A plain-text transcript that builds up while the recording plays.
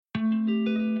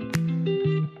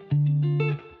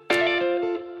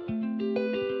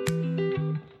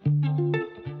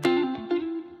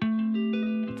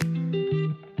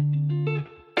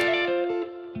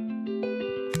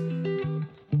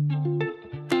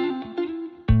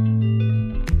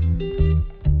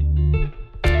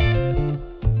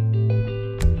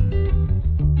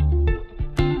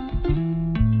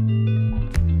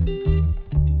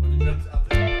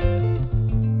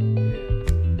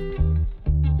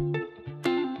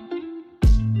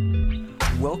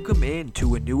Welcome in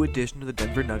to a new edition of the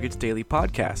Denver Nuggets Daily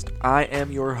Podcast. I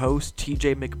am your host,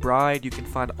 TJ McBride. You can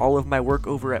find all of my work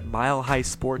over at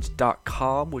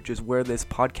milehighsports.com, which is where this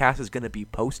podcast is going to be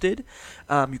posted.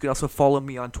 You can also follow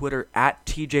me on Twitter at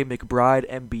TJ McBride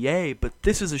NBA, but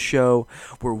this is a show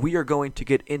where we are going to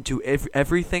get into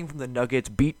everything from the Nuggets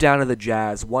beat down of the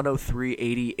Jazz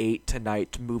 103-88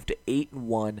 tonight to move to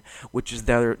 8-1, which is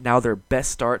now their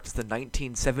best start to the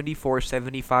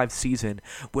 1974-75 season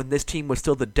when this team was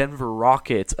still the Denver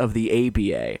Rockets of the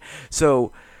ABA.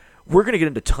 So we're going to get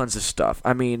into tons of stuff.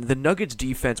 I mean, the Nuggets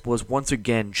defense was once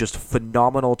again just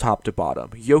phenomenal top to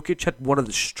bottom. Jokic had one of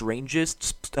the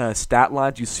strangest stat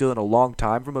lines you've seen in a long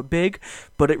time from a big,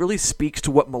 but it really speaks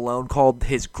to what Malone called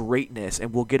his greatness,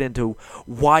 and we'll get into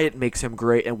why it makes him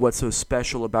great and what's so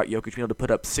special about Jokic being able to put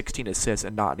up 16 assists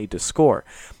and not need to score.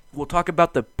 We'll talk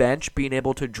about the bench being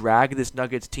able to drag this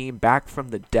Nuggets team back from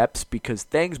the depths because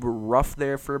things were rough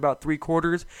there for about 3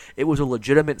 quarters. It was a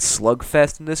legitimate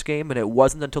slugfest in this game, and it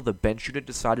wasn't until the bench unit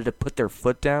decided to put their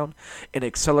foot down and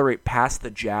accelerate past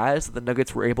the Jazz that the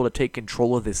Nuggets were able to take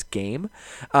control of this game.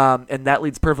 And that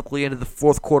leads perfectly into the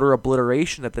fourth quarter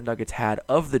obliteration that the Nuggets had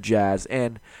of the Jazz.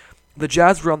 And the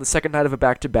Jazz were on the second night of a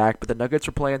back-to-back, but the Nuggets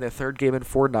were playing their third game in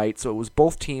 4 nights, so it was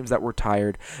both teams that were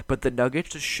tired. But the Nuggets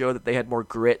just showed that they had more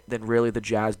grit than really the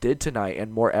Jazz did tonight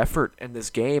and more effort in this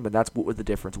game, and that's what the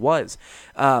difference was.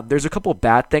 There's a couple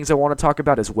bad things I want to talk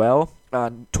about as well.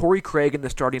 Torrey Craig in the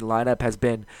starting lineup has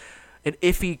been an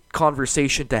iffy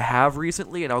conversation to have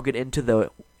recently, and I'll get into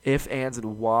the ifs, ands,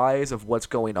 and whys of what's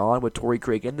going on with Torrey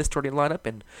Craig in the starting lineup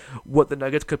and what the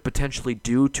Nuggets could potentially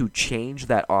do to change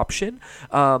that option.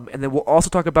 And then we'll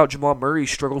also talk about Jamal Murray's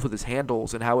struggles with his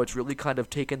handles and how it's really kind of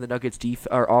taken the Nuggets'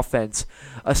 offense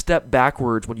a step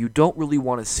backwards when you don't really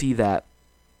want to see that.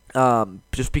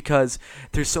 Just because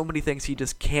there's so many things he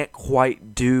just can't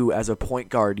quite do as a point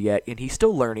guard yet, and he's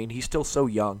still learning, he's still so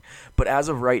young, but as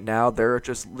of right now, there are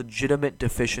just legitimate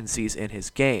deficiencies in his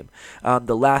game.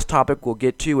 The last topic we'll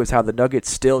get to is how the Nuggets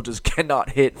still just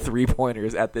cannot hit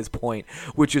three-pointers at this point,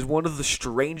 which is one of the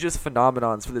strangest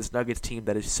phenomenons for this Nuggets team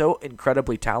that is so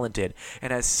incredibly talented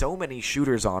and has so many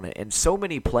shooters on it, and so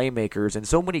many playmakers, and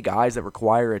so many guys that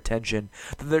require attention,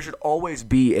 that there should always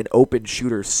be an open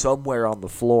shooter somewhere on the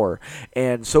floor.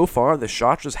 And so far, the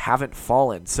shots just haven't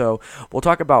fallen. So we'll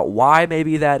talk about why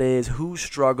maybe that is, who's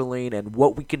struggling, and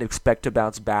what we can expect to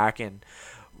bounce back, and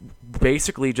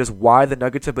basically just why the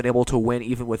Nuggets have been able to win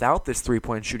even without this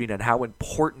three-point shooting and how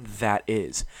important that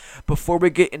is. Before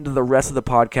we get into the rest of the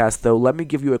podcast, though, let me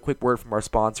give you a quick word from our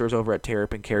sponsors over at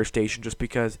Terrapin Care Station, just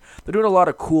because they're doing a lot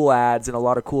of cool ads and a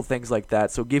lot of cool things like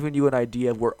that. So giving you an idea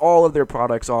of where all of their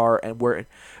products are and where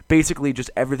basically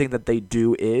just everything that they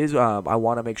do is, I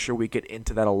want to make sure we get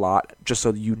into that a lot just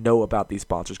so you know about these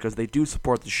sponsors because they do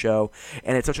support the show,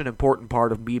 and it's such an important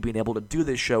part of me being able to do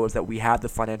this show is that we have the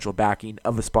financial backing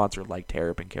of a sponsor like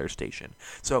Terrapin Care Station.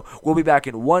 So we'll be back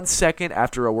in 1 second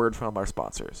after a word from our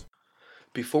sponsors.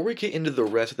 Before we get into the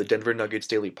rest of the Denver Nuggets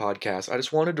Daily Podcast, I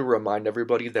just wanted to remind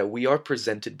everybody that we are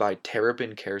presented by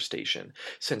Terrapin Care Station.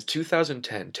 Since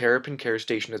 2010, Terrapin Care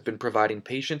Station has been providing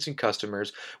patients and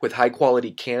customers with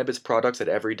high-quality cannabis products at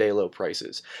everyday low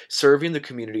prices. Serving the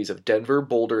communities of Denver,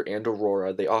 Boulder, and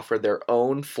Aurora, they offer their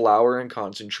own flower and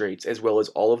concentrates, as well as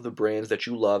all of the brands that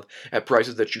you love at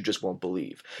prices that you just won't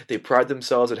believe. They pride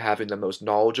themselves at having the most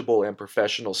knowledgeable and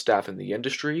professional staff in the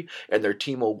industry, and their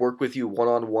team will work with you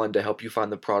one-on-one to help you find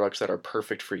the products that are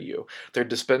perfect for you. Their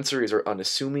dispensaries are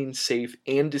unassuming, safe,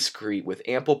 and discreet with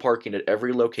ample parking at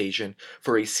every location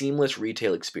for a seamless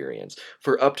retail experience.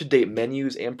 For up-to-date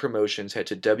menus and promotions, head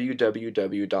to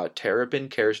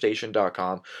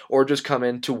www.terrapincarestation.com or just come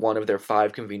into one of their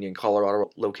 5 convenient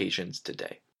Colorado locations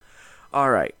today.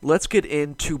 All right, let's get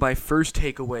into my first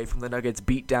takeaway from the Nuggets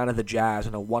beat down of the Jazz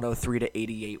in a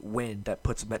 103-88 win that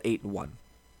puts them at 8-1.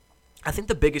 I think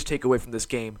the biggest takeaway from this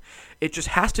game, it just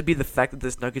has to be the fact that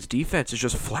this Nuggets defense is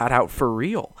just flat out for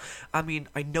real. I mean,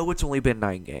 I know it's only been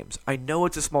 9 games. I know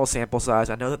it's a small sample size.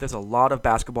 I know that there's a lot of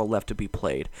basketball left to be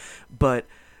played. But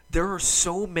there are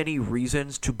so many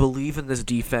reasons to believe in this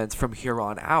defense from here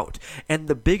on out. And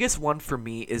the biggest one for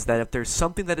me is that if there's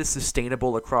something that is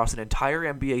sustainable across an entire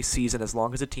NBA season as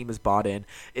long as a team is bought in,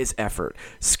 is effort.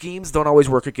 Schemes don't always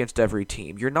work against every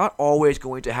team. You're not always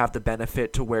going to have the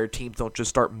benefit to where teams don't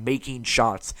just start making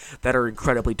shots that are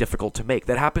incredibly difficult to make.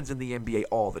 That happens in the NBA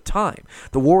all the time.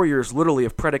 The Warriors literally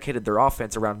have predicated their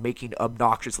offense around making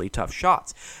obnoxiously tough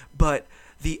shots. But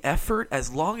the effort,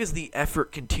 as long as the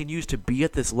effort continues to be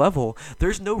at this level,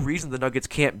 there's no reason the Nuggets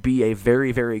can't be a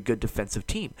very, very good defensive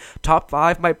team. Top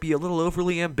 5 might be a little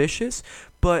overly ambitious,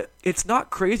 but it's not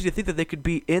crazy to think that they could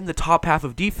be in the top half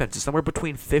of defenses, somewhere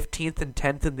between 15th and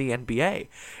 10th in the NBA.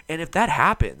 And if that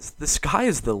happens, the sky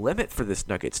is the limit for this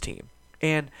Nuggets team.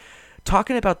 And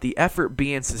talking about the effort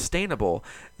being sustainable,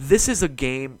 this is a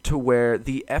game to where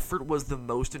the effort was the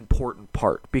most important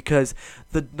part, because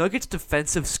the Nuggets'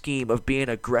 defensive scheme of being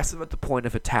aggressive at the point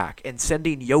of attack and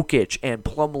sending Jokic and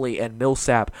Plumlee and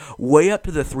Millsap way up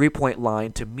to the three-point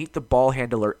line to meet the ball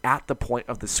handler at the point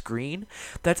of the screen,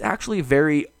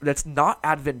 that's not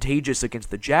advantageous against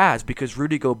the Jazz, because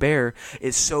Rudy Gobert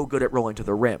is so good at rolling to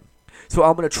the rim. So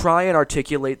I'm going to try and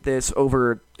articulate this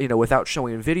over, without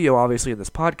showing video, obviously, in this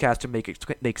podcast to make it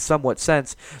make somewhat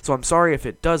sense. So I'm sorry if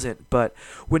it doesn't, but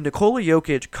when Nikola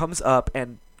Jokic comes up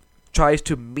and tries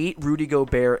to meet Rudy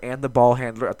Gobert and the ball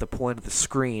handler at the point of the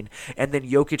screen, and then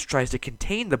Jokic tries to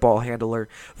contain the ball handler,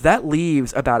 that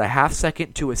leaves about a half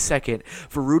second to a second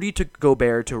for Rudy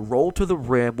Gobert to roll to the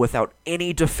rim without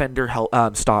any defender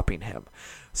stopping him.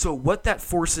 So what that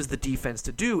forces the defense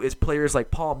to do is players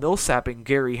like Paul Millsap and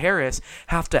Gary Harris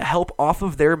have to help off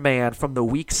of their man from the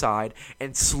weak side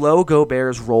and slow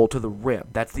Gobert's roll to the rim.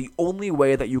 That's the only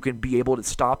way that you can be able to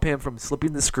stop him from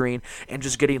slipping the screen and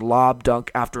just getting lob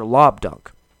dunk after lob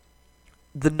dunk.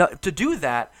 To do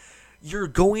that, you're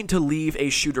going to leave a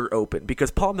shooter open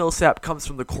because Paul Millsap comes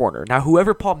from the corner. Now,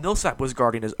 whoever Paul Millsap was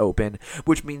guarding is open,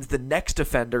 which means the next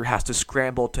defender has to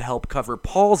scramble to help cover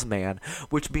Paul's man,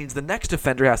 which means the next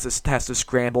defender has to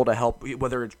scramble to help,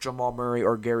 whether it's Jamal Murray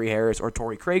or Gary Harris or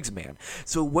Torrey Craig's man.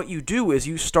 So what you do is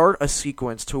you start a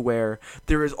sequence to where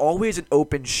there is always an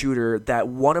open shooter that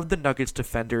one of the Nuggets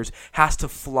defenders has to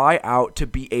fly out to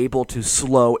be able to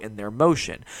slow in their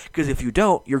motion. Because if you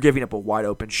don't, you're giving up a wide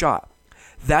open shot.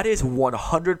 That is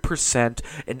 100%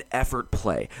 an effort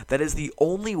play. That is the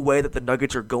only way that the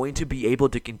Nuggets are going to be able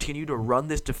to continue to run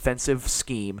this defensive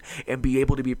scheme and be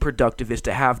able to be productive, is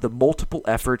to have the multiple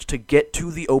efforts to get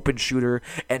to the open shooter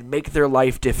and make their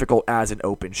life difficult as an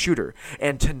open shooter.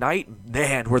 And tonight,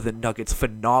 man, were the Nuggets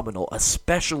phenomenal,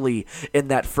 especially in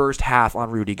that first half on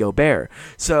Rudy Gobert.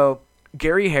 So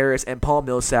Gary Harris and Paul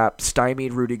Millsap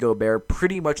stymied Rudy Gobert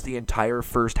pretty much the entire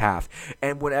first half.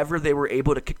 And whenever they were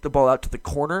able to kick the ball out to the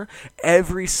corner,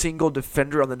 every single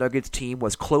defender on the Nuggets team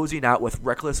was closing out with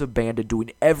reckless abandon,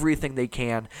 doing everything they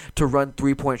can to run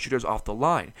three-point shooters off the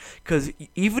line. Because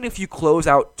even if you close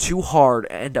out too hard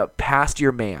and end up past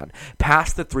your man,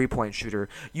 past the three-point shooter,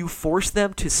 you force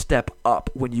them to step up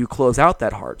when you close out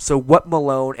that hard. So what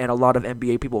Malone and a lot of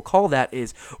NBA people call that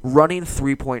is running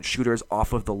three-point shooters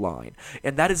off of the line.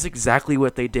 And that is exactly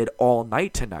what they did all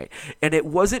night tonight. And it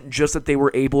wasn't just that they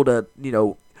were able to,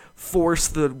 force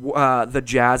the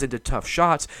Jazz into tough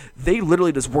shots. They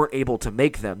literally just weren't able to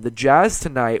make them. The Jazz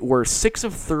tonight were 6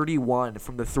 of 31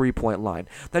 from the three-point line.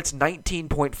 That's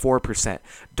 19.4%.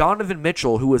 Donovan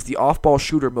Mitchell, who was the off-ball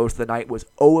shooter most of the night, was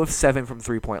 0 of 7 from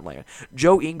three-point land.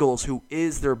 Joe Ingles, who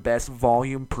is their best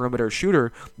volume perimeter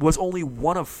shooter, was only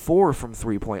 1 of 4 from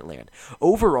three-point land.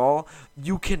 Overall,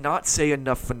 you cannot say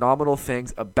enough phenomenal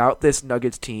things about this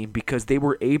Nuggets team because they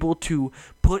were able to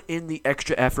put in the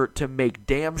extra effort to make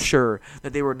damn sure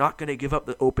that they were not going to give up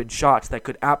the open shots that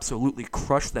could absolutely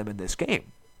crush them in this game.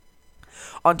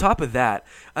 On top of that,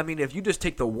 if you just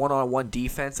take the one-on-one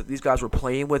defense that these guys were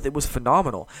playing with, it was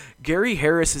phenomenal. Gary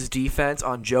Harris's defense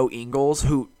on Joe Ingles,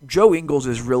 who Joe Ingles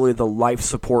is really the life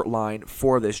support line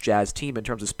for this Jazz team in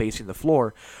terms of spacing the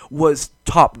floor, was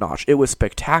top-notch. It was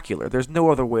spectacular. There's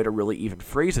no other way to really even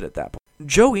phrase it at that point.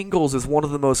 Joe Ingles is one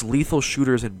of the most lethal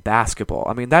shooters in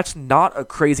basketball. That's not a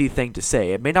crazy thing to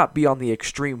say. It may not be on the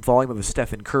extreme volume of a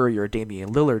Stephen Curry or a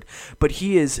Damian Lillard, but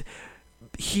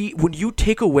when you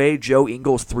take away Joe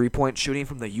Ingles' three-point shooting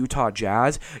from the Utah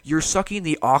Jazz, you're sucking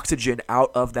the oxygen out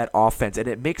of that offense, and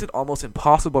it makes it almost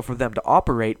impossible for them to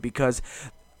operate because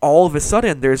all of a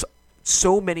sudden there's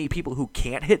so many people who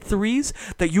can't hit threes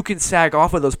that you can sag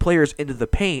off of those players into the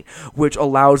paint, which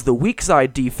allows the weak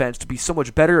side defense to be so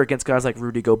much better against guys like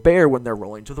Rudy Gobert when they're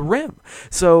rolling to the rim.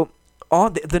 So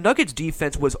the Nuggets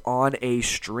defense was on a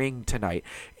string tonight,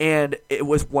 and it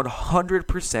was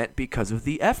 100% because of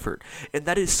the effort. And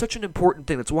that is such an important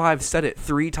thing. That's why I've said it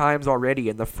 3 times already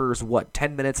in the first,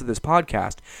 10 minutes of this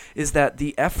podcast, is that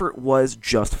the effort was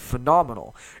just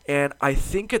phenomenal. And I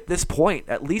think at this point,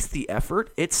 at least the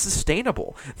effort, it's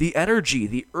sustainable. The energy,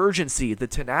 the urgency, the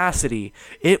tenacity,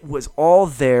 it was all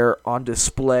there on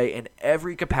display in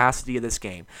every capacity of this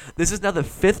game. This is now the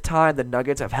 5th time the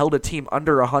Nuggets have held a team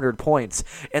under 100 points points.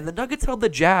 And the Nuggets held the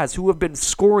Jazz, who have been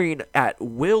scoring at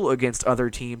will against other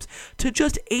teams, to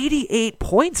just 88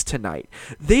 points tonight.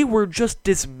 They were just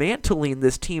dismantling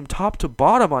this team top to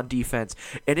bottom on defense,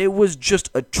 and it was just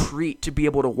a treat to be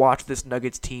able to watch this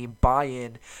Nuggets team buy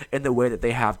in the way that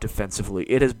they have defensively.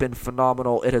 It has been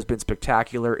phenomenal. It has been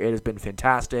spectacular. It has been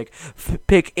fantastic.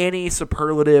 Pick any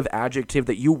superlative adjective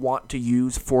that you want to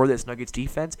use for this Nuggets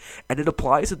defense, and it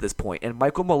applies at this point. And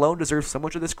Michael Malone deserves so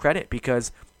much of this credit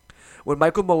because when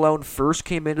Michael Malone first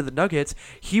came into the Nuggets,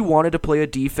 he wanted to play a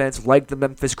defense like the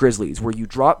Memphis Grizzlies, where you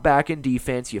drop back in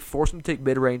defense, you force them to take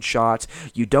mid-range shots,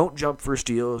 you don't jump for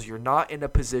steals, you're not in a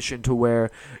position to where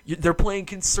they're playing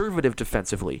conservative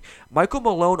defensively. Michael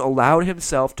Malone allowed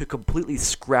himself to completely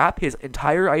scrap his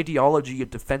entire ideology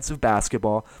of defensive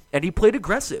basketball, and he played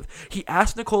aggressive. He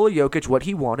asked Nikola Jokic what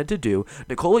he wanted to do.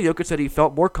 Nikola Jokic said he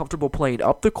felt more comfortable playing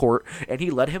up the court, and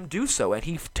he let him do so, and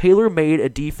he tailor-made a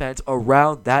defense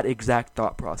around that exact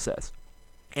thought process.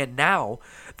 And now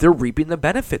they're reaping the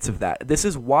benefits of that. This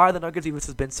is why the Nuggets defense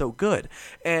has been so good.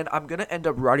 And I'm going to end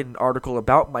up writing an article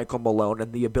about Michael Malone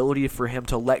and the ability for him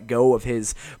to let go of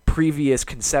his previous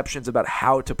conceptions about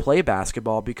how to play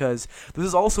basketball, because this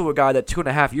is also a guy that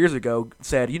 2.5 years ago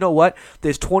said, you know what,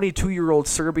 this 22-year-old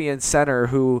Serbian center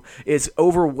who is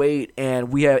overweight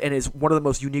and is one of the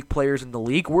most unique players in the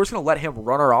league, we're just going to let him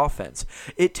run our offense.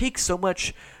 It takes so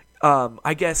much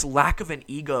lack of an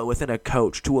ego within a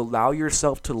coach to allow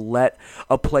yourself to let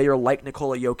a player like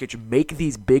Nikola Jokic make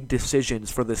these big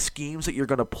decisions for the schemes that you're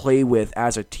going to play with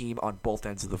as a team on both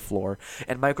ends of the floor.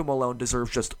 And Michael Malone deserves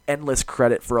just endless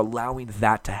credit for allowing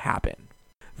that to happen.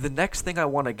 The next thing I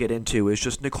want to get into is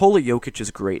just Nikola Jokic's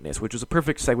greatness, which is a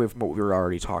perfect segue from what we were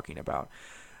already talking about.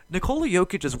 Nikola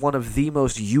Jokic is one of the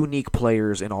most unique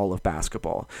players in all of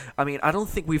basketball. I mean, I don't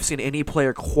think we've seen any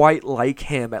player quite like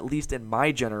him, at least in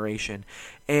my generation.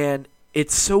 And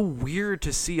it's so weird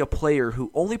to see a player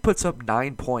who only puts up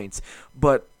 9 points,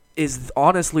 but is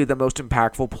honestly the most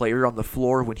impactful player on the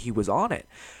floor when he was on it.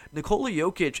 Nikola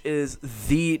Jokic is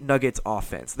the Nuggets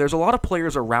offense. There's a lot of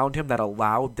players around him that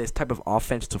allow this type of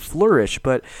offense to flourish,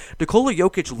 but Nikola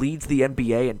Jokic leads the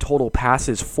NBA in total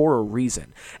passes for a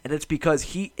reason, and it's because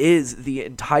he is the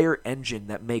entire engine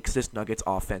that makes this Nuggets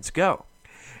offense go.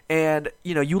 And,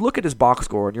 you know, you look at his box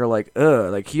score and you're like,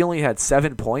 he only had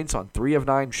 7 points on 3 of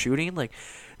 9 shooting. Like,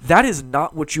 that is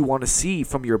not what you want to see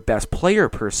from your best player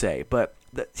per se, but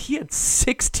he had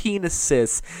 16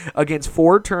 assists against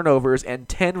 4 turnovers and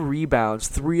 10 rebounds,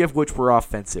 3 of which were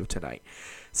offensive tonight.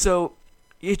 So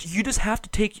you just have to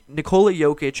take Nikola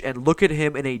Jokic and look at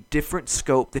him in a different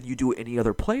scope than you do any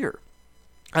other player.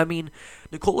 I mean,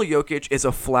 Nikola Jokic is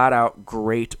a flat-out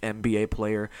great NBA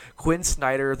player. Quinn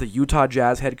Snyder, the Utah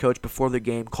Jazz head coach before the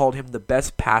game, called him the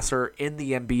best passer in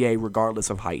the NBA regardless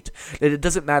of height. And it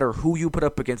doesn't matter who you put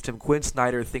up against him, Quinn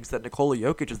Snyder thinks that Nikola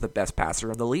Jokic is the best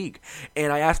passer in the league.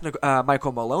 And I asked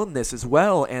Michael Malone this as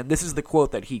well, and this is the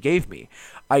quote that he gave me.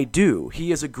 I do.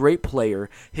 He is a great player.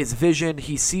 His vision,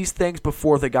 he sees things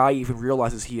before the guy even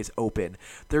realizes he is open.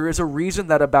 There is a reason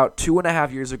that about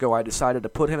 2.5 years ago I decided to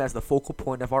put him as the focal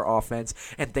point of our offense,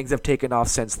 and things have taken off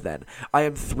since then. I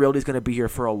am thrilled he's going to be here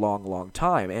for a long, long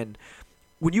time. And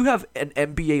when you have an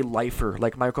NBA lifer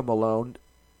like Michael Malone,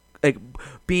 like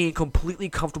being completely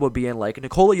comfortable being like,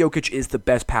 Nikola Jokic is the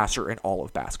best passer in all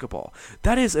of basketball,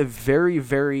 that is a very,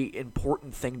 very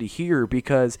important thing to hear,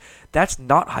 because that's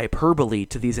not hyperbole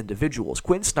to these individuals.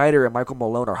 Quinn Snyder and Michael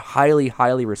Malone are highly,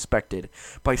 highly respected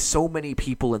by so many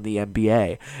people in the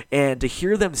NBA, and to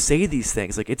hear them say these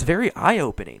things, like, it's very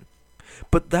eye-opening.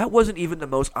 But that wasn't even the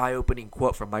most eye-opening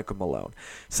quote from Michael Malone.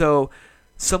 So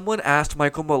someone asked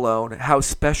Michael Malone how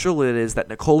special it is that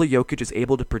Nikola Jokic is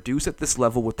able to produce at this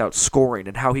level without scoring,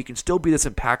 and how he can still be this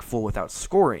impactful without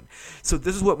scoring. So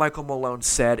this is what Michael Malone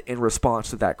said in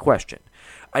response to that question.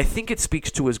 I think it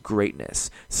speaks to his greatness.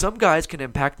 Some guys can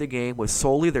impact the game with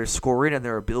solely their scoring and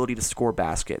their ability to score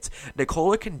baskets.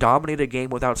 Nikola can dominate a game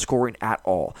without scoring at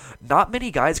all. Not many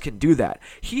guys can do that.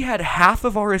 He had half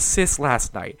of our assists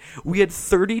last night. We had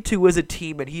 32 as a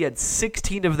team, and he had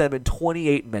 16 of them in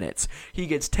 28 minutes. He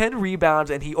gets 10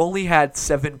 rebounds, and he only had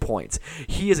 7 points.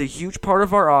 He is a huge part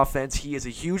of our offense. He is a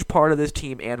huge part of this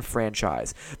team and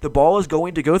franchise. The ball is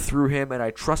going to go through him, and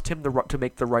I trust him to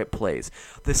make the right plays.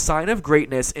 The sign of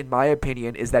greatness, in my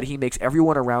opinion, is that he makes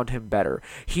everyone around him better.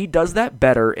 He does that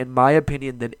better, in my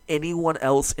opinion, than anyone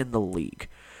else in the league.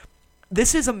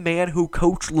 This is a man who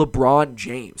coached LeBron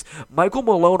James. Michael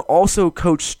Malone also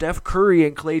coached Steph Curry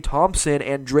and Klay Thompson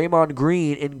and Draymond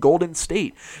Green in Golden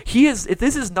State.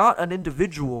 This is not an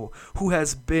individual who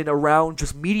has been around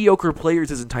just mediocre players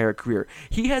his entire career.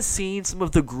 He has seen some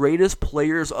of the greatest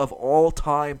players of all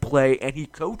time play, and he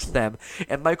coached them.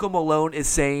 And Michael Malone is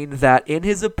saying that, in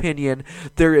his opinion,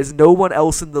 there is no one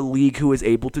else in the league who is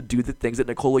able to do the things that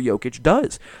Nikola Jokic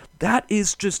does. That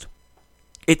is just...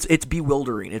 It's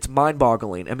bewildering. It's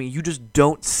mind-boggling. I mean, you just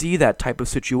don't see that type of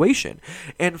situation.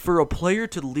 And for a player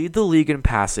to lead the league in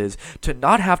passes, to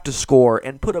not have to score,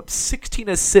 and put up 16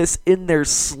 assists in their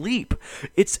sleep,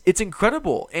 it's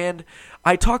incredible. And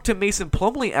I talked to Mason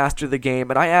Plumlee after the game,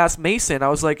 and I asked Mason, I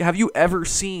was like, have you ever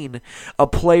seen a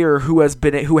player who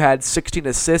had 16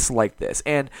 assists like this?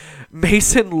 And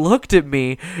Mason looked at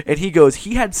me, and he goes,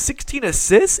 he had 16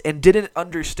 assists and didn't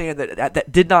understand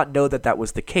that did not know that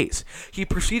was the case. He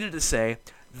proceeded to say,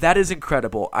 that is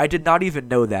incredible. I did not even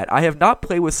know that. I have not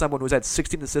played with someone who's had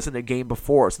 16 assists in a game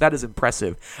before, so that is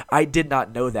impressive. I did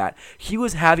not know that. He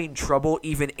was having trouble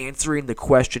even answering the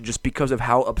question just because of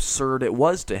how absurd it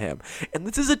was to him. And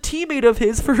this is a teammate of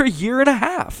his for a year and a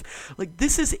half. Like,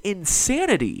 this is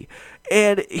insanity.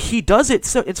 And he does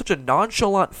it in such a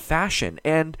nonchalant fashion.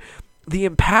 And the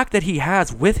impact that he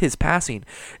has with his passing,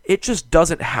 it just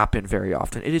doesn't happen very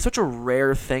often. It is such a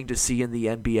rare thing to see in the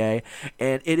NBA,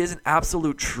 and it is an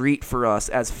absolute treat for us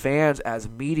as fans, as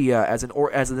media, as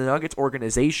the Nuggets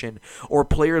organization, or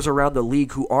players around the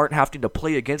league who aren't having to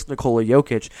play against Nikola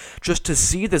Jokic, just to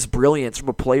see this brilliance from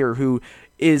a player who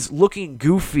is looking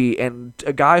goofy and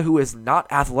a guy who is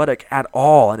not athletic at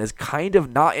all and is kind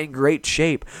of not in great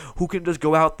shape, who can just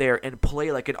go out there and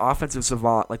play like an offensive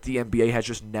savant like the NBA has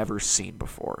just never seen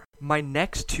before. My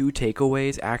next two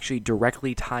takeaways actually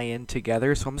directly tie in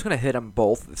together, so I'm just going to hit them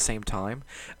both at the same time.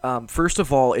 First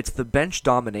of all, it's the bench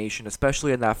domination,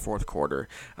 especially in that fourth quarter.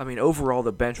 I mean, overall,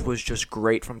 the bench was just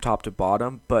great from top to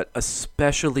bottom, but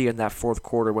especially in that fourth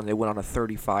quarter when they went on a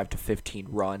 35-15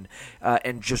 run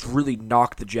and just really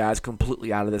knocked the Jazz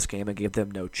completely out of this game and gave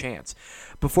them no chance.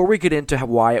 Before we get into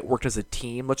why it worked as a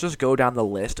team, let's just go down the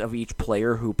list of each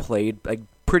player who played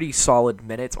pretty solid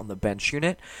minutes on the bench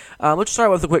unit. Let's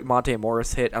start with a quick Monte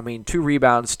Morris hit. I mean, 2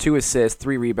 rebounds, 2 assists,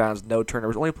 3 rebounds, no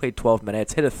turnovers, only played 12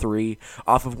 minutes, hit a 3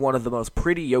 off of one of the most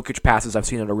pretty Jokic passes I've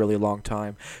seen in a really long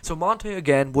time. So Monte,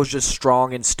 again, was just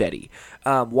strong and steady.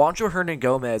 Juancho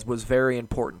Hernan-Gomez was very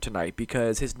important tonight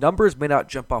because his numbers may not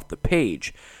jump off the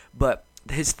page, but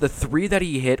the 3 that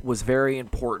he hit was very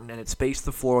important, and it spaced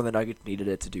the floor when the Nuggets needed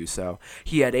it to do so.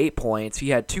 He had 8 points. He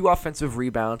had 2 offensive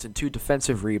rebounds and 2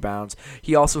 defensive rebounds.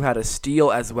 He also had a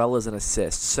steal as well as an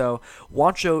assist. So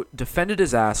Juancho defended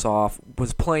his ass off,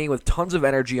 was playing with tons of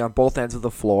energy on both ends of the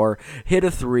floor, hit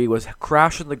a 3, was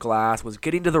crashing the glass, was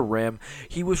getting to the rim.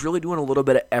 He was really doing a little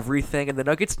bit of everything, and the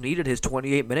Nuggets needed his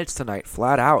 28 minutes tonight,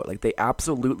 flat out. Like, they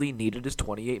absolutely needed his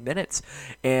 28 minutes.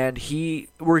 And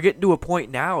we're getting to a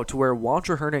point now to where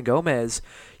Juancho Hernan-Gomez,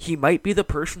 he might be the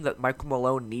person that Michael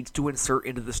Malone needs to insert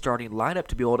into the starting lineup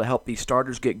to be able to help these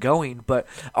starters get going, but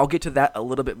I'll get to that a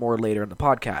little bit more later in the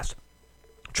podcast.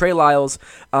 Trey Lyles,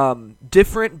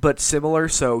 different but similar,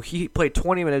 so he played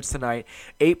 20 minutes tonight,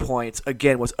 8 points,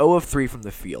 again, was 0 of 3 from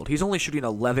the field. He's only shooting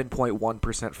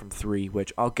 11.1% from 3,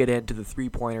 which I'll get into the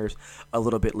three-pointers a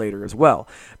little bit later as well.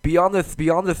 Beyond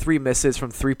the 3 misses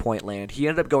from three-point land, he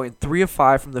ended up going 3 of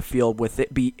 5 from the field with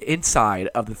it be inside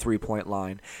of the three-point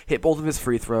line, hit both of his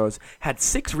free throws, had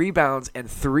 6 rebounds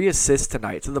and 3 assists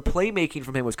tonight, so the playmaking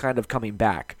from him was kind of coming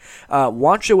back.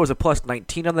 Juancho was a plus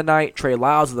 19 on the night, Trey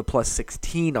Lyles was a plus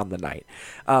 16 on the night.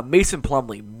 Mason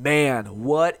Plumlee, man,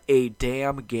 what a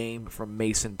damn game from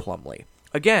Mason Plumlee.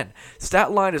 Again,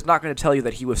 stat line is not going to tell you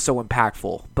that he was so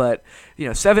impactful, but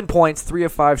 7 points, 3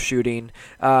 of 5 shooting.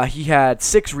 He had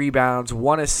 6 rebounds,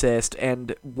 1 assist,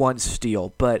 and 1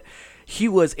 steal, but he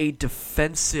was a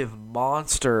defensive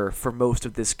monster for most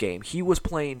of this game. He was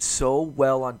playing so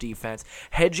well on defense,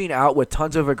 hedging out with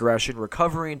tons of aggression,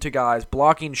 recovering to guys,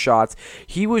 blocking shots.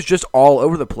 He was just all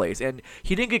over the place, and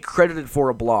he didn't get credited for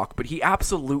a block, but he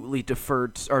absolutely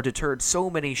deterred so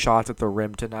many shots at the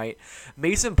rim tonight.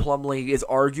 Mason Plumlee is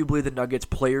arguably the Nuggets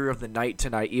player of the night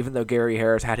tonight, even though Gary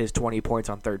Harris had his 20 points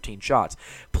on 13 shots.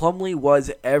 Plumlee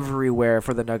was everywhere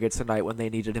for the Nuggets tonight when they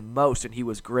needed him most, and he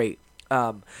was great.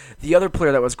 The other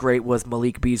player that was great was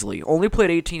Malik Beasley. Only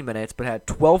played 18 minutes, but had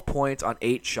 12 points on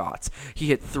 8 shots. He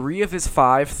hit 3 of his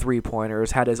 5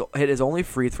 3-pointers, hit his only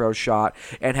free throw shot,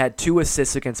 and had 2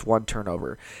 assists against 1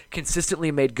 turnover.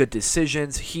 Consistently made good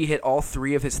decisions. He hit all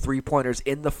 3 of his 3-pointers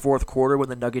in the fourth quarter when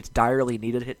the Nuggets direly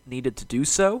needed to do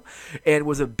so, and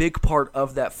was a big part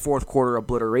of that fourth quarter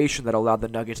obliteration that allowed the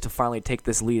Nuggets to finally take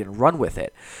this lead and run with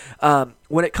it.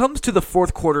 When it comes to the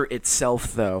fourth quarter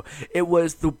itself, though, it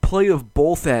was the play of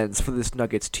both ends for this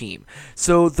Nuggets team.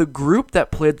 So the group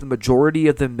that played the majority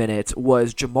of the minutes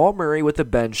was Jamal Murray with the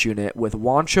bench unit with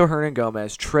Juancho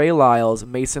Hernangomez, Trey Lyles,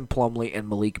 Mason Plumlee, and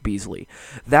Malik Beasley.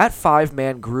 That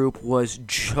 5-man group was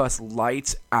just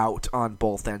lights out on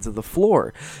both ends of the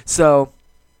floor. So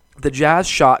the Jazz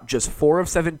shot just 4 of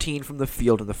 17 from the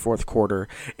field in the fourth quarter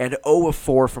and 0 of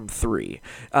 4 from 3.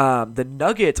 The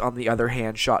Nuggets, on the other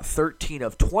hand, shot 13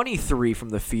 of 23 from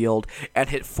the field and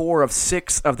hit 4 of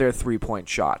 6 of their 3-point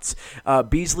shots.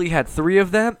 Beasley had 3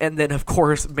 of them, and then, of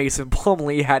course, Mason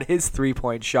Plumlee had his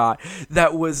 3-point shot.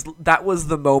 That was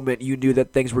the moment you knew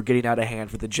that things were getting out of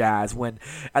hand for the Jazz, when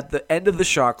at the end of the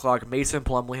shot clock, Mason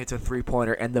Plumlee hits a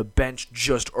 3-pointer and the bench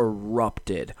just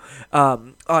erupted.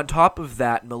 On top of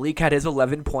that, Malik had his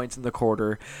 11 points in the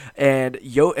quarter, and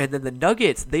then the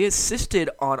Nuggets, they assisted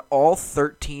on all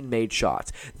 13 made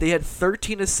shots. They had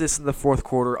 13 assists in the fourth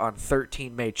quarter on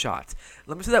 13 made shots.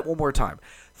 Let me say that one more time.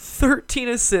 13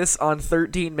 assists on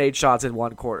 13 made shots in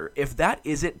one quarter. If that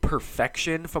isn't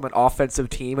perfection from an offensive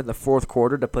team in the fourth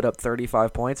quarter to put up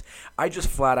 35 points, I just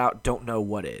flat out don't know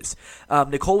what is.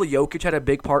 Nikola Jokic had a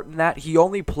big part in that. He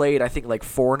only played, I think, like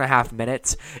 4.5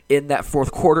 minutes in that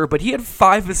fourth quarter, but he had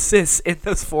 5 assists in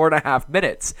those 4.5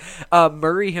 minutes.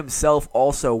 Murray himself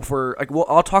also,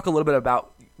 I'll talk a little bit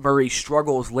about Murray's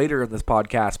struggles later in this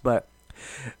podcast, but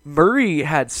Murray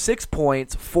had 6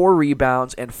 points, 4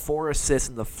 rebounds, and 4 assists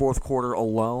in the fourth quarter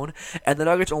alone, and the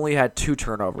Nuggets only had 2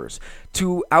 turnovers.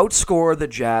 To outscore the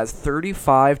Jazz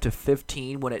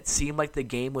 35-15 when it seemed like the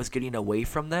game was getting away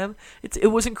from them, it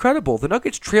was incredible. The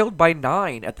Nuggets trailed by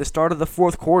 9 at the start of the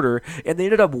fourth quarter, and they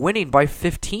ended up winning by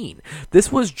 15.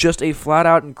 This was just a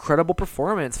flat-out incredible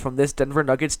performance from this Denver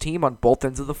Nuggets team on both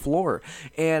ends of the floor,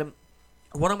 and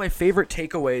one of my favorite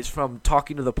takeaways from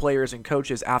talking to the players and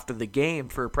coaches after the game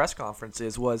for press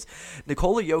conferences was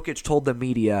Nikola Jokic told the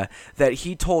media that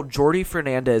he told Jordi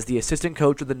Fernandez, the assistant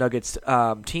coach of the Nuggets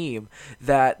team,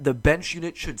 that the bench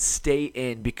unit should stay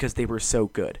in because they were so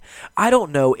good. I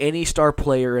don't know any star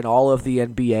player in all of the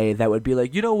NBA that would be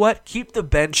like, you know what, keep the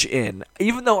bench in.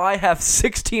 Even though I have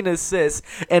 16 assists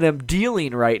and am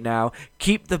dealing right now,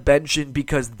 keep the bench in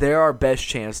because they're our best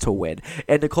chance to win.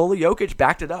 And Nikola Jokic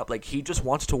backed it up. Like, he just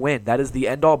wants to win. That is the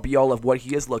end-all be-all of what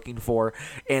he is looking for,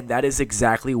 and that is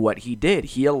exactly what he did.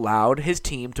 He allowed his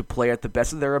team to play at the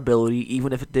best of their ability,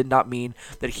 even if it did not mean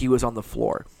that he was on the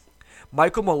floor.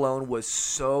 Michael Malone was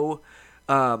so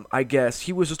I guess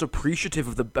he was just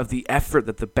appreciative of the effort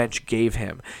that the bench gave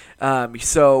him.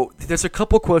 So there's a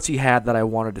couple quotes he had that I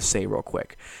wanted to say real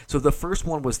quick. So the first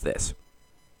one was this.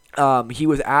 He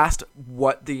was asked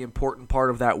what the important part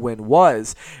of that win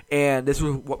was, and this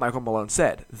was what Michael Malone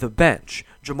said. The bench.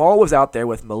 Jamal was out there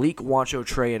with Malik, Juancho,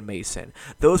 Trey, and Mason.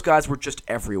 Those guys were just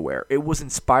everywhere. It was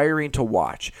inspiring to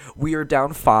watch. We are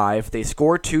down 5. They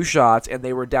scored 2 shots, and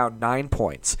they were down 9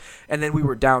 points. And then we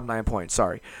were down 9 points,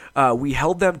 sorry. We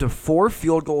held them to 4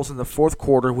 field goals in the fourth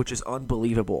quarter, which is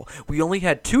unbelievable. We only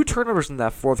had 2 turnovers in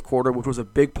that fourth quarter, which was a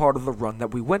big part of the run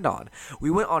that we went on. We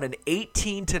went on an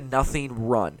 18-0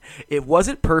 run. It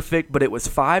wasn't perfect, but it was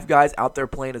 5 guys out there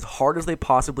playing as hard as they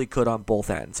possibly could on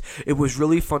both ends. It was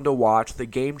really fun to watch.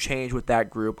 The game changed with that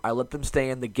group. I let them stay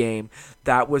in the game.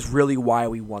 That was really why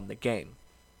we won the game.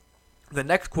 The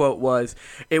next quote was,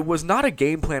 "It was not a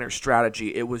game plan or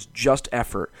strategy. It was just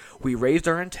effort. We raised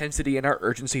our intensity and our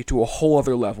urgency to a whole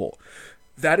other level.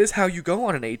 That is how you go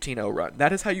on an 18-0 run.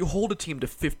 That is how you hold a team to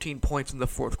 15 points in the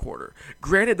fourth quarter.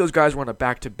 Granted, those guys were on a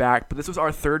back-to-back, but this was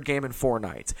our 3rd game in 4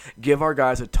 nights. Give our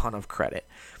guys a ton of credit."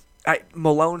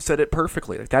 Malone said it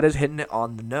perfectly. That is hitting it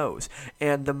on the nose.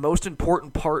 And the most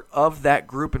important part of that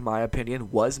group, in my opinion,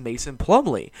 was Mason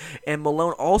Plumlee. And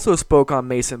Malone also spoke on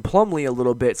Mason Plumlee a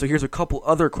little bit, so here's a couple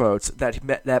other quotes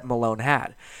that Malone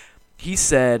had. He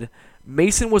said,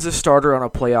 "Mason was a starter on a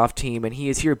playoff team, and he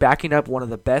is here backing up one of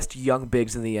the best young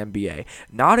bigs in the NBA.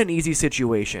 Not an easy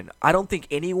situation. I don't think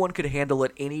anyone could handle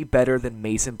it any better than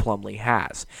Mason Plumlee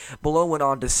has." Malone went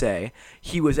on to say,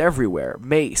 "He was everywhere.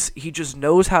 Mace, he just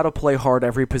knows how to play hard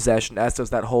every possession, as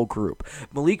does that whole group.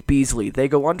 Malik Beasley, they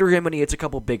go under him and he hits a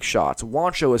couple big shots.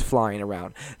 Juancho is flying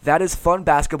around. That is fun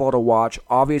basketball to watch.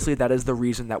 Obviously, that is the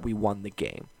reason that we won the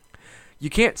game." You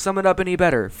can't sum it up any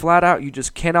better. Flat out, you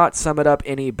just cannot sum it up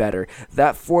any better.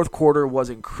 That fourth quarter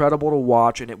was incredible to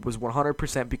watch, and it was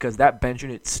 100% because that bench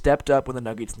unit stepped up when the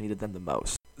Nuggets needed them the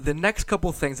most. The next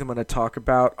couple things I'm going to talk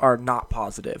about are not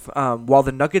positive. While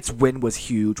the Nuggets' win was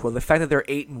huge, while the fact that they're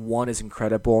 8-1 is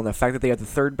incredible, and the fact that they have the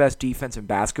third best defense in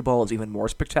basketball is even more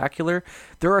spectacular,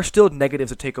 there are still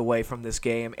negatives to take away from this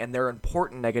game, and they're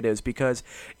important negatives because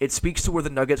it speaks to where the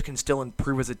Nuggets can still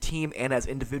improve as a team and as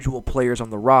individual players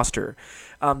on the roster.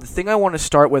 The thing I want to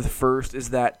start with first is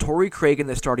that Torrey Craig in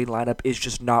the starting lineup is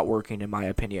just not working, in my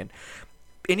opinion.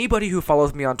 Anybody who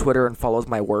follows me on Twitter and follows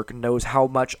my work knows how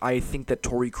much I think that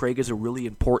Torrey Craig is a really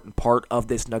important part of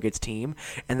this Nuggets team,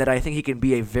 and that I think he can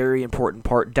be a very important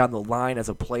part down the line as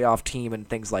a playoff team and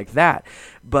things like that.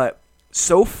 But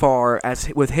so far,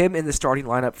 as with him in the starting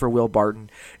lineup for Will Barton,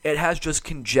 it has just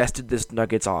congested this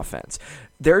Nuggets offense.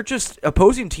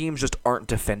 Opposing teams just aren't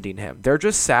defending him. They're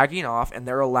just sagging off, and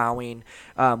they're allowing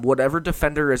whatever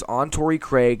defender is on Torrey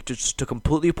Craig to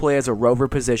completely play as a rover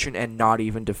position and not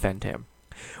even defend him.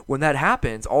 When that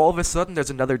happens, all of a sudden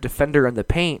there's another defender in the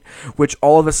paint, which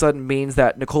all of a sudden means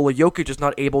that Nikola Jokic is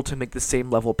not able to make the same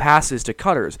level passes to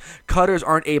cutters. Cutters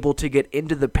aren't able to get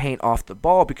into the paint off the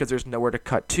ball because there's nowhere to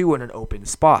cut to in an open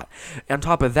spot. And on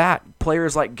top of that,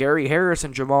 players like Gary Harris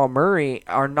and Jamal Murray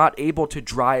are not able to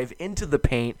drive into the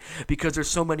paint because there's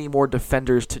so many more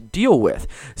defenders to deal with.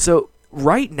 So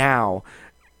right now,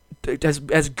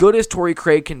 as good as Torrey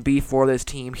Craig can be for this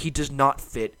team, he does not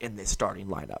fit in this starting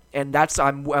lineup. And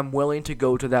I'm willing to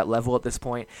go to that level at this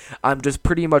point. I'm just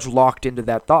pretty much locked into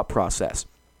that thought process.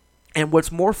 And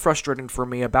what's more frustrating for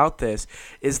me about this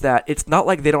is that it's not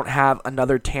like they don't have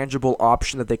another tangible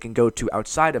option that they can go to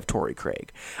outside of Torrey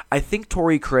Craig. I think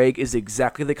Torrey Craig is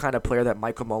exactly the kind of player that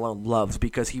Michael Malone loves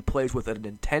because he plays with an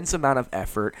intense amount of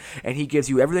effort, and he gives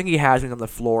you everything he has on the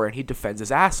floor, and he defends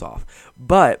his ass off.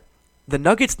 But the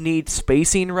Nuggets need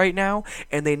spacing right now,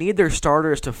 and they need their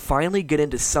starters to finally get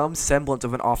into some semblance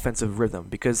of an offensive rhythm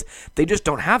because they just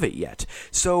don't have it yet.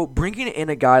 So bringing in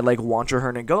a guy like Juancho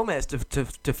Hernangomez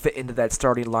to fit into that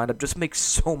starting lineup just makes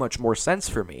so much more sense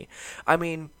for me. I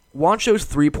mean, Juancho's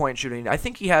three-point shooting, I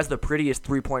think he has the prettiest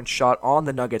three-point shot on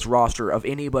the Nuggets roster of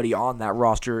anybody on that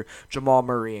roster, Jamal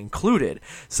Murray included.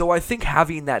 So I think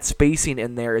having that spacing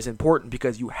in there is important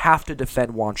because you have to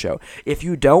defend Juancho. If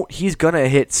you don't, he's going to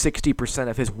hit 60%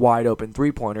 of his wide-open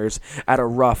three-pointers at a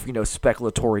rough,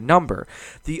 speculatory number.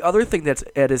 The other thing that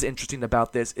is interesting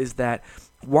about this is that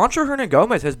Juancho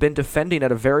Hernangomez has been defending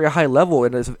at a very high level,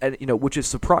 which is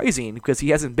surprising because he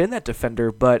hasn't been that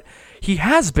defender, but he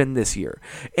has been this year.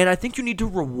 And I think you need to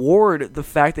reward the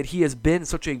fact that he has been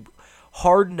such a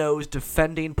hard-nosed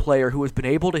defending player who has been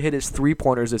able to hit his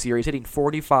three-pointers this year. He's hitting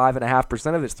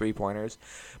 45.5% of his three-pointers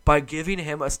by giving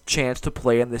him a chance to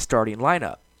play in this starting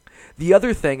lineup. The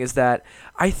other thing is that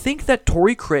I think that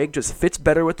Torrey Craig just fits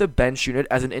better with the bench unit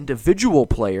as an individual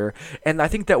player, and I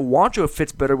think that Juancho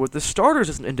fits better with the starters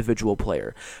as an individual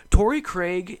player. Torrey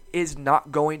Craig is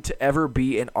not going to ever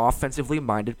be an offensively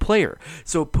minded player.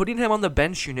 So putting him on the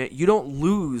bench unit, you don't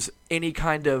lose any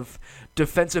kind of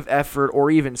defensive effort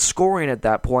or even scoring at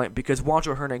that point because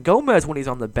Juancho Hernangomez, when he's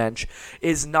on the bench,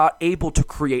 is not able to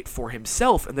create for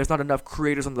himself, and there's not enough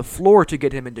creators on the floor to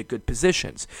get him into good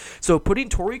positions. So putting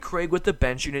Torrey Craig with the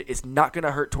bench unit is not going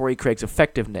to hurt Torrey Craig's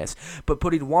effectiveness, but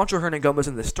putting Juancho Hernangomez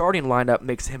in the starting lineup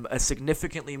makes him a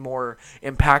significantly more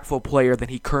impactful player than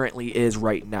he currently is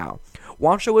right now.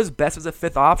 Juancho is best as a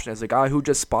fifth option, as a guy who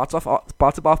just spots up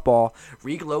off ball,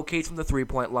 relocates from the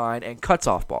three-point line, and cuts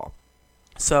off ball.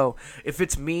 So, if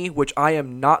it's me, which I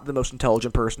am not the most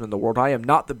intelligent person in the world, I am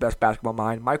not the best basketball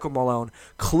mind, Michael Malone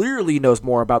clearly knows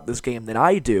more about this game than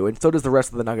I do, and so does the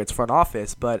rest of the Nuggets front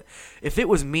office, but if it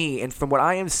was me, and from what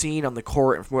I am seeing on the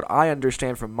court, and from what I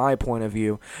understand from my point of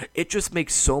view, it just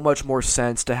makes so much more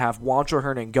sense to have Juancho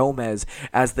Hernangomez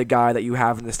as the guy that you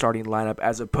have in the starting lineup,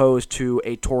 as opposed to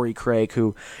a Torrey Craig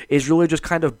who is really just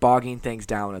kind of bogging things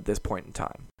down at this point in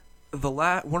time.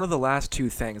 One of the last two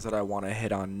things that I want to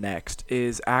hit on next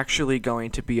is actually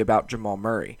going to be about Jamal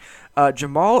Murray.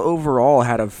 Jamal overall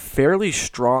had a fairly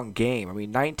strong game. I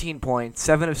mean, 19 points,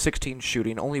 7 of 16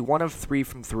 shooting, only 1 of 3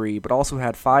 from 3, but also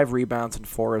had 5 rebounds and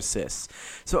 4 assists.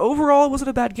 So overall, it wasn't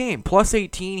a bad game. Plus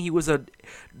 18, he was a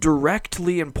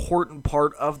directly important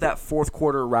part of that fourth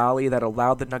quarter rally that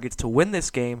allowed the Nuggets to win this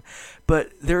game.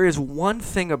 But there is one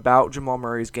thing about Jamal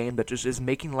Murray's game that just is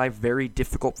making life very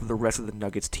difficult for the rest of the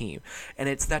Nuggets team, and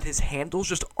it's that his handles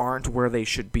just aren't where they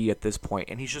should be at this point,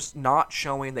 and he's just not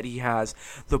showing that he has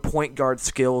the point guard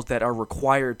skills that are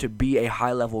required to be a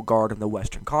high-level guard in the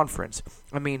Western Conference.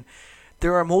 I mean,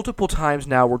 there are multiple times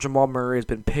now where Jamal Murray has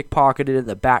been pickpocketed in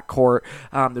the backcourt.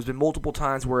 There's been multiple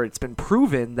times where it's been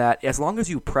proven that as long as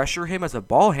you pressure him as a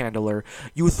ball handler,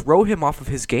 you throw him off of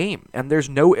his game, and there's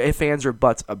no ifs, ands, or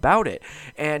buts about it.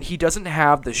 And he doesn't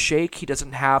have the shake, he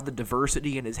doesn't have the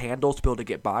diversity in his handles to be able to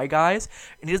get by guys,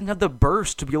 and he doesn't have the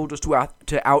burst to be able just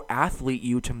to out-athlete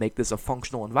you to make this a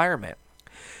functional environment.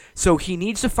 So he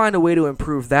needs to find a way to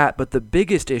improve that, but the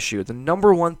biggest issue, the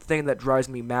number one thing that drives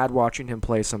me mad watching him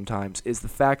play sometimes, is the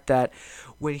fact that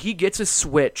when he gets a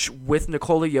switch with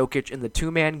Nikola Jokic in the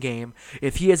two-man game,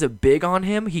 if he has a big on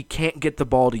him, he can't get the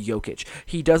ball to Jokic.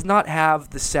 He does not have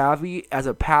the savvy as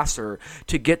a passer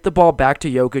to get the ball back to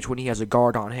Jokic when he has a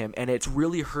guard on him, and it's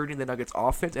really hurting the Nuggets'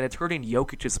 offense, and it's hurting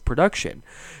Jokic's production.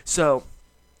 So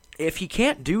if he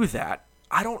can't do that,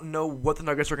 I don't know what the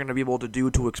Nuggets are going to be able to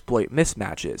do to exploit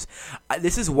mismatches.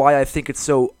 This is why I think it's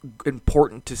so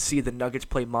important to see the Nuggets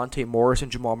play Monte Morris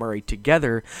and Jamal Murray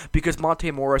together, because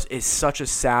Monte Morris is such a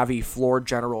savvy floor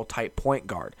general type point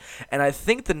guard. And I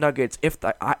think the Nuggets,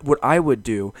 what I would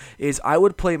do is I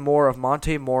would play more of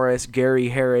Monte Morris, Gary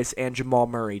Harris, and Jamal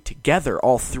Murray together,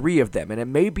 all three of them. And it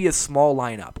may be a small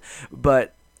lineup,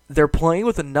 but they're playing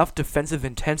with enough defensive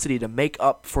intensity to make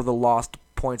up for the lost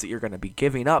points that you're going to be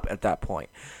giving up at that point.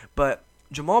 But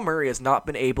Jamal Murray has not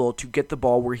been able to get the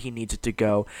ball where he needs it to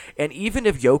go, and even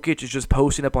if Jokic is just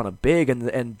posting up on a big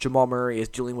and Jamal Murray is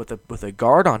dealing with a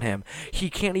guard on him,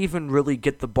 he can't even really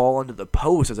get the ball into the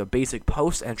post as a basic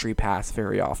post entry pass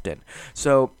very often.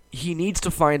 So he needs to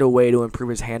find a way to improve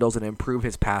his handles and improve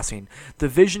his passing. The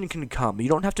vision can come. You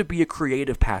don't have to be a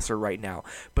creative passer right now,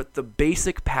 but the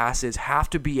basic passes have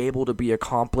to be able to be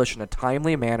accomplished in a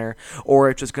timely manner, or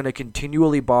it's just going to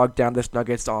continually bog down this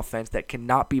Nuggets offense that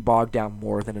cannot be bogged down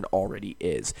more than it already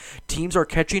is. Teams are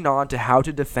catching on to how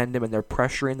to defend him, and they're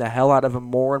pressuring the hell out of him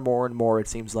more and more and more, it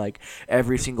seems like,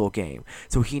 every single game.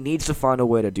 So he needs to find a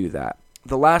way to do that.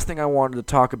 The last thing I wanted to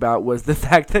talk about was the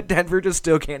fact that Denver just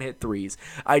still can't hit threes.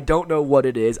 I don't know what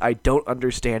it is. I don't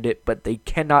understand it, but they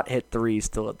cannot hit threes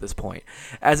still at this point.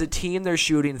 As a team, they're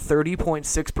shooting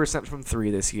 30.6% from three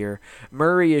this year.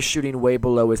 Murray is shooting way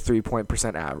below his 3-point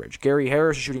percent average. Gary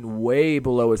Harris is shooting way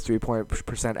below his 3-point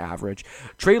percent average.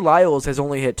 Trey Lyles has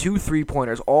only hit 2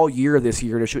 3-pointers all year this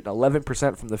year to shoot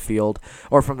 11% from the field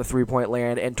or from the 3-point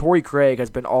land, and Torrey Craig has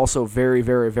been also very,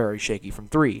 very, very shaky from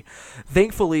three.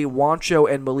 Thankfully, Juancho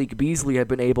and Malik Beasley have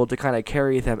been able to kind of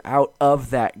carry them out of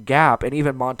that gap, and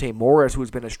even Monte Morris,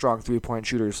 who's been a strong 3-point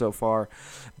shooter so far,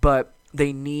 but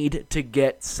they need to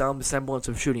get some semblance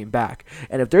of shooting back.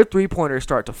 And if their three-pointers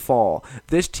start to fall,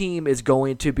 this team is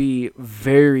going to be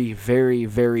very, very,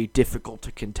 very difficult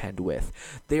to contend with.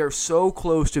 They are so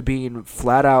close to being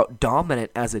flat-out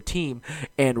dominant as a team,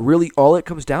 and really all it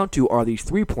comes down to are these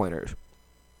three-pointers.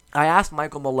 I asked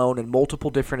Michael Malone and multiple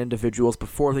different individuals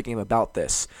before the game about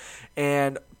this,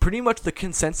 and pretty much the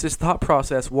consensus thought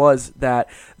process was that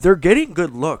they're getting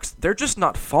good looks. They're just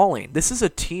not falling. This is a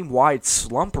team-wide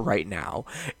slump right now,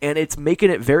 and it's making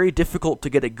it very difficult to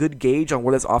get a good gauge on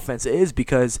where this offense is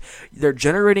because they're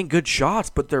generating good shots,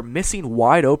 but they're missing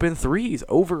wide-open threes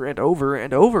over and over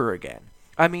and over again.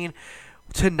 I mean,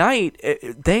 tonight,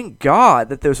 thank God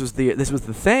that this was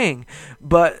the thing,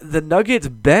 but the Nuggets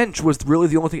bench was really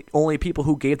the only people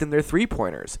who gave them their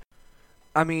three-pointers.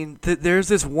 I mean, there's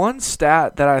this one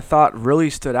stat that I thought really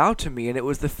stood out to me, and it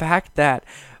was the fact that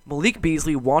Malik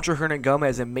Beasley, Juancho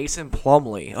Hernangomez, and Mason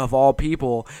Plumlee, of all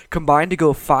people, combined to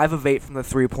go 5 of 8 from the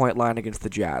three-point line against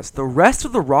the Jazz. The rest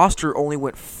of the roster only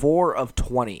went 4 of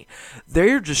 20.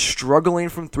 They're just struggling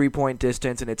from three-point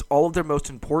distance, and it's all of their most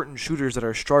important shooters that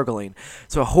are struggling.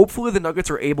 So hopefully the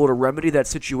Nuggets are able to remedy that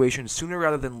situation sooner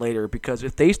rather than later, because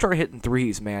if they start hitting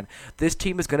threes, man, this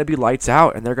team is going to be lights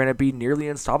out, and they're going to be nearly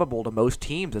unstoppable to most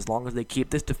teams as long as they keep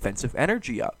this defensive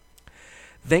energy up.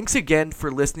 Thanks again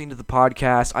for listening to the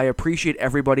podcast. I appreciate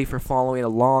everybody for following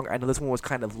along. I know this one was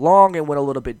kind of long and went a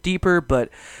little bit deeper, but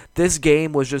this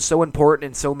game was just so important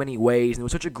in so many ways, and it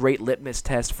was such a great litmus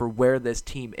test for where this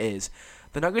team is.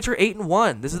 The Nuggets are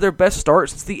 8-1. This is their best start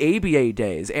since the ABA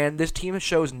days, and this team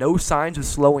shows no signs of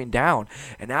slowing down,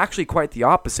 and actually quite the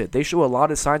opposite. They show a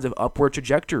lot of signs of upward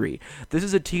trajectory. This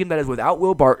is a team that is without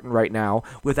Will Barton right now,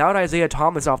 without Isaiah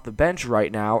Thomas off the bench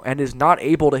right now, and is not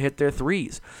able to hit their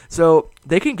threes. So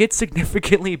they can get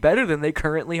significantly better than they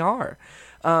currently are.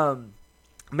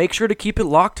 Make sure to keep it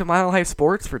locked to Mile High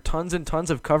Sports for tons and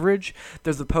tons of coverage.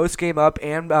 There's the post-game up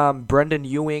and Brendan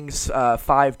Ewing's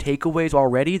 5 takeaways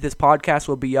already. This podcast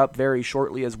will be up very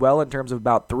shortly as well in terms of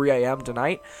about 3 a.m.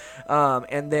 tonight.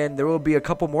 And then there will be a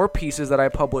couple more pieces that I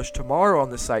publish tomorrow on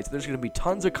the site. So there's going to be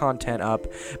tons of content up.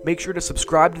 Make sure to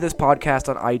subscribe to this podcast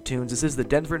on iTunes. This is the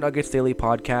Denver Nuggets Daily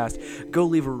Podcast. Go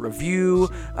leave a review.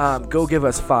 Go give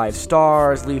us 5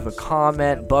 stars. Leave a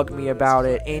comment. Bug me about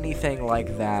it. Anything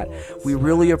like that. We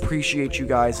really appreciate you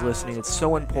guys listening. It's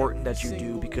so important that you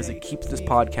do because it keeps this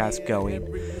podcast going.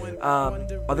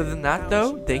 Other than that,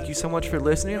 though, thank you so much for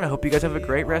listening. I hope you guys have a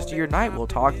great rest of your night. We'll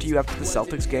talk to you after the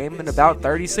Celtics game in about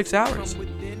 36 hours.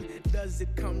 Does it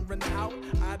come run out?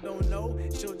 I don't know.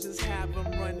 She'll just have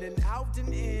them running out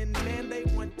and in. Man, they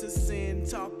want to sin.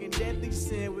 Talking deadly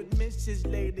sin with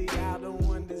Mrs. Lady. I don't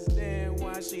understand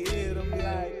why she hit them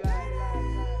like